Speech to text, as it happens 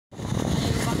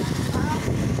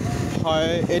হয়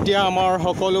এতিয়া আমাৰ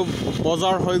সকলো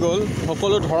বজাৰ হৈ গ'ল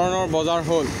সকলো ধৰণৰ বজাৰ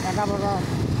হ'ল এটা বজাৰ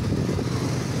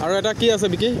আৰু এটা কি আছে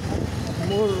বিকি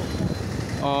মোৰ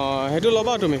সেইটো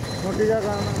ল'বা তুমি ভতিজাৰ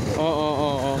কাৰণে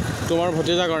তোমাৰ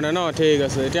ভতিজাৰ কাৰণে ন ঠিক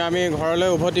আছে এতিয়া আমি ঘৰলৈ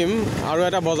উভতিম আৰু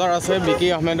এটা বজাৰ আছে বিকি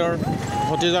আহমেদৰ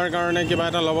ভতিজাৰ কাৰণে কিবা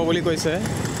এটা ল'ব বুলি কৈছে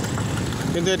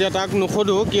কিন্তু এতিয়া তাক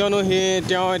নুসুধোঁ কিয়নো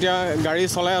তেওঁ এতিয়া গাড়ী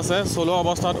চলাই আছে চলোৱা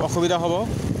অৱস্থাত অসুবিধা হ'ব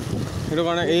সেইটো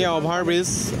কাৰণে এই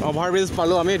অভাৰব্ৰিজ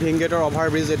পালোঁ আমি ঢিংগেটৰ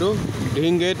অভাৰব্ৰিজ এইটো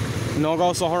ঢিংগেট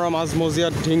নগাঁও চহৰৰ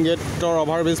মাজমজিয়াত ঢিংগেটৰ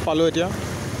অভাৰব্ৰিজ পালোঁ এতিয়া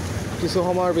কিছু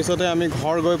সময়ৰ পিছতে আমি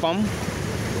ঘৰ গৈ পাম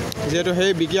যিহেতু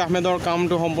সেই বিকি আহমেদৰ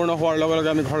কামটো সম্পূৰ্ণ হোৱাৰ লগে লগে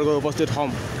আমি ঘৰ গৈ উপস্থিত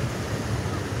হ'ম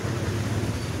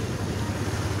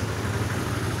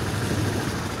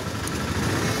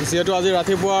যিহেতু আজি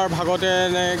ৰাতিপুৱাৰ ভাগতে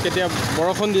কেতিয়া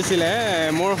বৰষুণ দিছিলে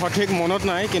মোৰ সঠিক মনত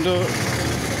নাই কিন্তু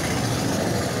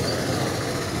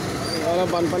অলপ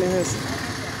বানপানী হৈ আছে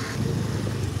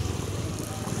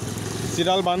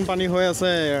চিৰাল বানপানী হৈ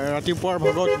আছে ৰাতিপুৱাৰ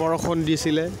ভাগত বৰষুণ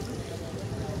দিছিলে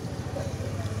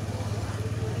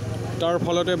তাৰ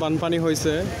ফলতে বানপানী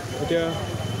হৈছে এতিয়া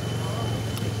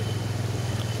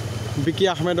বিকি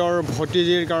আহমেদৰ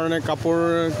ভতিজীৰ কাৰণে কাপোৰ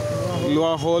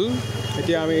লোৱা হ'ল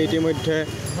এতিয়া আমি ইতিমধ্যে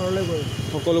ঘৰলৈ গৈ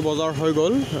সকলো বজাৰ হৈ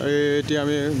গ'ল এতিয়া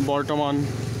আমি বৰ্তমান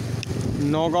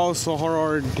নগাঁও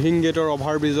চহৰৰ ঢিংগেটৰ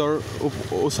অভাৰব্ৰিজৰ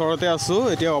ওচৰতে আছোঁ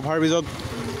এতিয়া অভাৰব্ৰিজত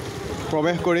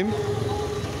প্ৰৱেশ কৰিম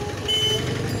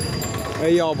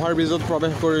এই অভাৰব্ৰিজত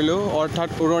প্ৰৱেশ কৰিলোঁ অৰ্থাৎ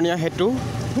উৰণীয়া সেতু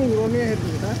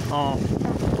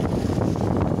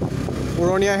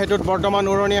উৰণীয়া সেতুত বৰ্তমান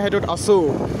উৰণীয়া সেতুত আছোঁ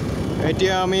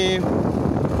এতিয়া আমি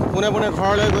পোনে পোনে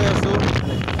ঘৰলৈ গৈ আছোঁ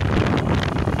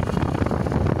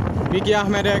বিকি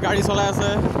আহমেদে গাড়ী চলাই আছে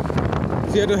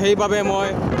যিহেতু সেইবাবে মই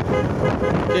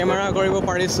কেমেৰা কৰিব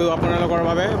পাৰিছোঁ আপোনালোকৰ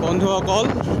বাবে বন্ধুসকল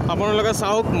আপোনালোকে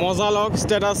চাওক মজা লওক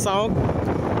ষ্টেটাছ চাওক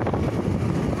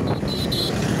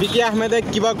বিকি আহমেদে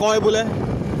কিবা কয় বোলে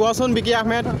কোৱাচোন বিকি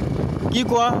আহমেদ কি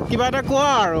কোৱা কিবা এটা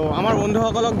কোৱা আৰু আমাৰ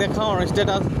বন্ধুসকলক দেখাওঁ আৰু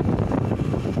ষ্টেটাছ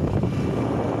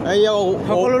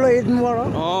সকলোলৈ ঈদ মুবাৰক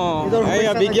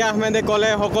এইয়া বিকি আহমেদে ক'লে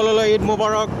সকলোলৈ ঈদ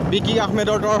মুবাৰক বিকি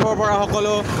আহমেদৰ তৰফৰ পৰা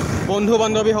সকলো বন্ধু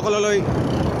বান্ধৱীসকললৈ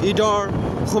ঈদৰ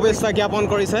শুভেচ্ছা জ্ঞাপন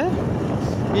কৰিছে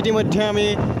ইতিমধ্যে আমি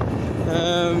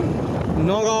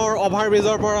নগাঁৱৰ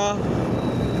অভাৰব্ৰিজৰ পৰা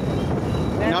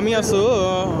নামি আছোঁ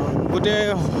গোটেই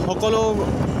সকলো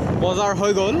বজাৰ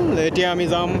হৈ গ'ল এতিয়া আমি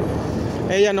যাম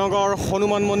এইয়া নগাঁৱৰ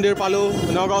হনুমান মন্দিৰ পালোঁ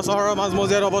নগাঁও চহৰৰ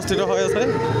মাজমজিয়াত অৱস্থিত হৈ আছে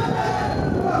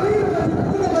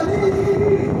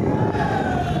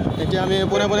এতিয়া আমি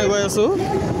পোনে পোনে গৈ আছোঁ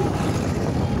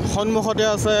সন্মুখতে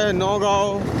আছে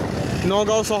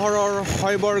নগাঁও চহৰৰ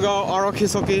শৈবৰগাঁও আৰক্ষী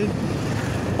চকী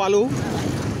পালোঁ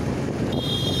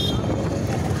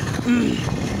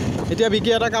এতিয়া বিকি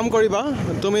এটা কাম কৰিবা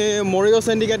তুমি মৰিগাঁও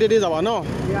চেণ্ডিকেটেদি যাবা ন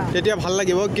তেতিয়া ভাল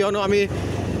লাগিব কিয়নো আমি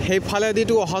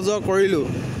সেইফালেদিতো অহা যোৱা কৰিলোঁ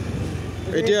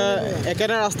এতিয়া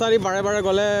একেটা ৰাস্তা দি বাৰে বাৰে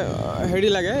গ'লে হেৰি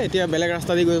লাগে এতিয়া বেলেগ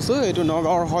ৰাস্তা দি গৈ আছোঁ এইটো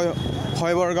নগাঁৱৰ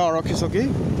শৈবৰগাঁও আৰক্ষী চকী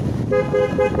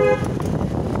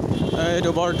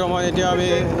এইটো বৰ্তমান এতিয়া আমি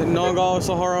নগাঁও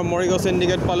চহৰৰ মৰিগাঁও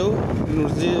চেণ্ডিকেট পালোঁ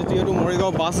যিহেতু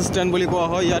মৰিগাঁও বাছ ষ্টেণ্ড বুলি কোৱা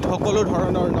হয় ইয়াত সকলো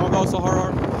ধৰণৰ নগাঁও চহৰৰ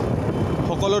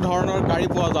সকলো ধৰণৰ গাড়ী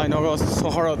পোৱা যায় নগাঁও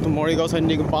চহৰত মৰিগাঁও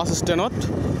চেণ্ডিকেট বাছ ষ্টেণ্ডত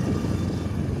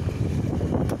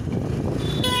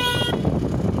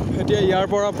এতিয়া ইয়াৰ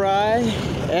পৰা প্ৰায়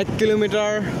 1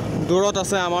 কিলোমিটাৰ দূৰত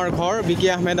আছে আমাৰ ঘৰ বিকি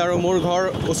আহমেদ আৰু মোৰ ঘৰ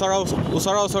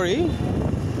ওচৰা-ওচৰি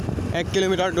 1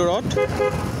 কিলোমিটাৰ দূৰত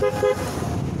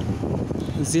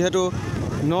যিহেতু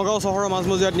নগাঁও চহৰৰ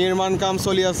মাজমজিয়াত নিৰ্মাণ কাম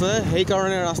চলি আছে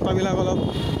সেইকাৰণে ৰাস্তাবিলাক অলপ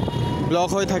ব্লক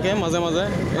হৈ থাকে মাজে মাজে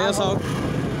এয়া চাওক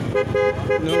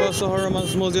নগাঁও চহৰৰ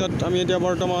মাজমজিয়াত আমি এতিয়া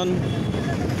বৰ্তমান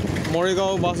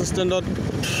মৰিগাঁও বাছ ষ্টেণ্ডত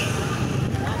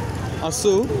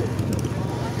আছোঁ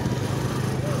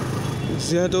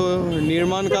যিহেতু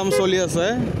নিৰ্মাণ কাম চলি আছে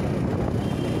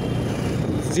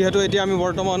যিহেতু এতিয়া আমি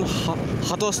বৰ্তমান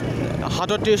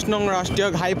 37 নং ৰাষ্ট্ৰীয়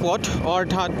ঘাইপথ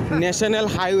অৰ্থাৎ নেশ্যনেল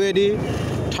হাইৱে দি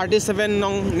 37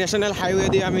 নং নেশ্যনেল হাইৱে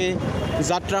দি আমি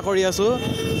যাত্ৰা কৰি আছোঁ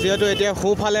যিহেতু এতিয়া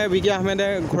সোঁফালে বিকি আহমেদে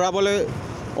ঘূৰাবলৈ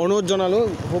অনুৰোধ জনালোঁ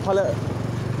সোঁফালে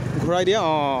ঘূৰাই দিয়া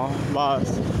বাছ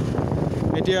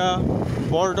এতিয়া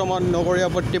বৰ্তমান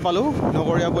নগৰীয়াপট্টি পালোঁ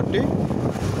নগৰীয়াপট্টি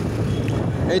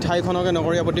এই ঠাইখনকে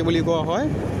নগৰীয়াপট্টি বুলি কোৱা হয়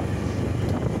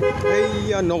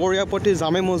এইয়া নগৰীয়াপট্টি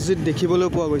জামে মছজিদ দেখিবলৈ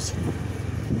পোৱা গৈছে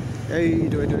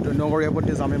এইটো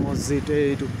নগৰীয়াপট্টি জামে মছজিদ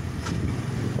এইটো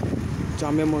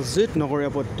জামে মছজিদ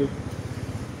নগৰীয়াপট্টি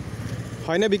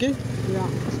হয়নে বিকি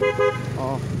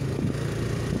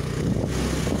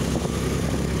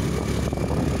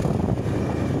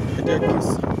এতিয়া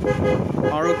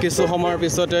আৰু কিছু সময়ৰ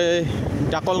পিছতে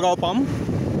ডাকলগাঁও পাম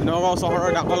নগাঁও চহৰৰ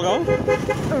ডাকলগাঁও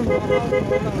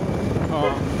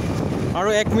অঁ আৰু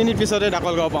 1 মিনিট পিছতে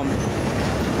ডাকলগাঁও পাম।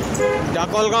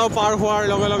 ডাকলগাঁও পাৰ হোৱাৰ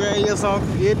লগে লগে এই চাওক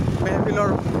গেট মেহফিলৰ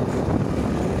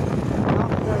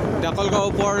ডাকলগাঁও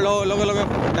পোৱাৰ লগে লগে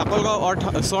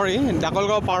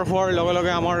ডাকলগাঁও পাৰ হোৱাৰ লগে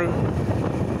লগে আমাৰ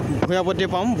ভূঞাপট্টি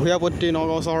পাম। ভূঞাপট্টি,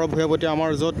 নগাঁও চহৰৰ ভূঞাপট্টি, আমাৰ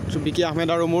য'ত বিকি আহমেদ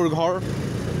আৰু মোৰ ঘৰ,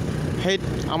 সেইত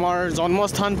আমাৰ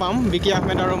জন্মস্থান পাম। বিকি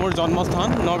আহমেদ আৰু মোৰ জন্মস্থান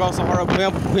নগাঁও চহৰৰ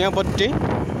ভূঞাপট্টি।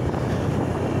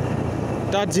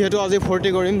 তাত যিহেতু আজি ফূৰ্তি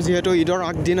কৰিম, যিহেতু ঈদৰ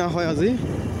আগদিনা হয় আজি।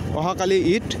 অহাকালি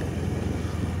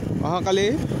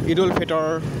ঈদ উল ফিতৰ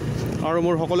আৰু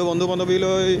মোৰ সকলো বন্ধু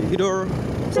বান্ধৱীলৈ ঈদৰ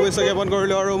শুভেচ্ছা জ্ঞাপন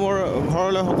কৰিলোঁ আৰু মোৰ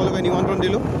ঘৰলৈ সকলোকে নিমন্ত্ৰণ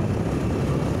দিলোঁ।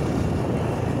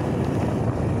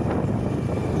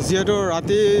 যিহেতু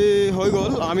ৰাতি হৈ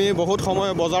গ'ল, আমি বহুত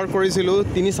সময় বজাৰ কৰিছিলোঁ,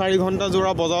 3-4 ঘণ্টা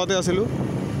যোৰা বজাৰতে আছিলোঁ।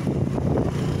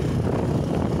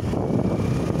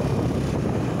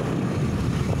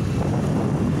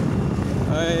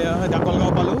 এয়া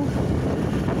ডাকলগাঁও পালোঁ।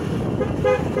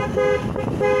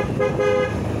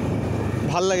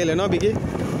 ভাল লাগিলে ন বিকি?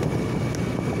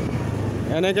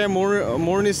 এনেকৈ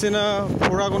মোৰ নিচিনা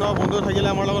ফুৰা কোনোবা বন্ধু থাকিলে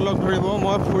আমাৰ লগত লগ ধৰিব।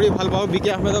 মই ফুৰি ভাল পাওঁ। বিকি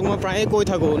আহমেদক মই প্ৰায়ে কৈ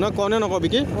থাকোঁ, কওঁনে নকওঁ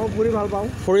বিকি? মই ফুৰি ভাল পাওঁ।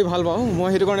 ফুৰি ভাল পাওঁ মই,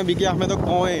 সেইটো কাৰণে বিকি আহমেদক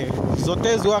কওঁৱেই, য'তে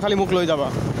যোৱা খালি মোক লৈ যাবা।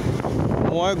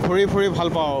 মই ঘূৰি ফুৰি ভাল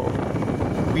পাওঁ।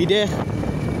 বিদেশ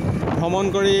ভ্ৰমণ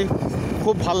কৰি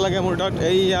খুব ভাল লাগে মোৰ তাত।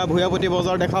 এইয়া ভূঞাপট্টি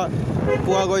বজাৰ দেখা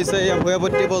পোৱা গৈছে। এয়া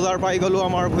ভূঞাপট্টি বজাৰ পাই গ'লোঁ,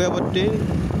 আমাৰ ভূঞাপট্টি।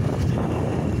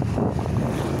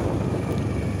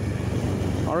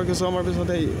 আৰু কিছু আমাৰ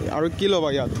পিছতে আৰু কি ল'বা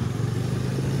ইয়াত?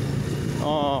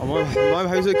 অঁ মই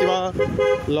ভাবিছোঁ কিবা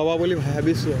ল'বা বুলি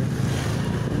ভাবিছোঁ আৰু।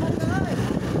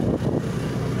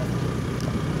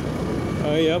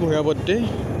 এয়া ভূঞাপট্টি,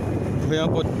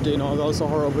 নগাঁও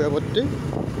চহৰৰ ভূঞাপট্টি।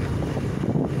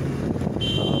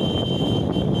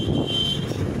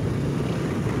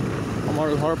 আমাৰ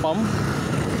ঘৰ পাম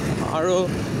আৰু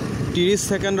 30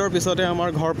 ছেকেণ্ডৰ পিছতে আমাৰ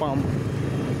ঘৰ পাম।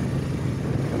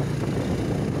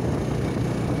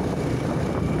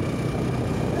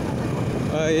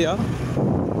 এয়া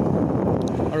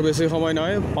আৰু বেছি সময়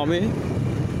নাই, পামেই।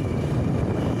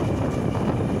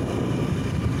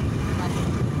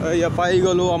 এয়া পাই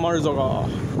গ'লোঁ আমাৰ জগা।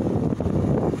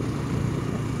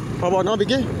 হ'ব ন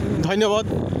বিকি? ধন্যবাদ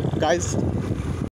গাইজ।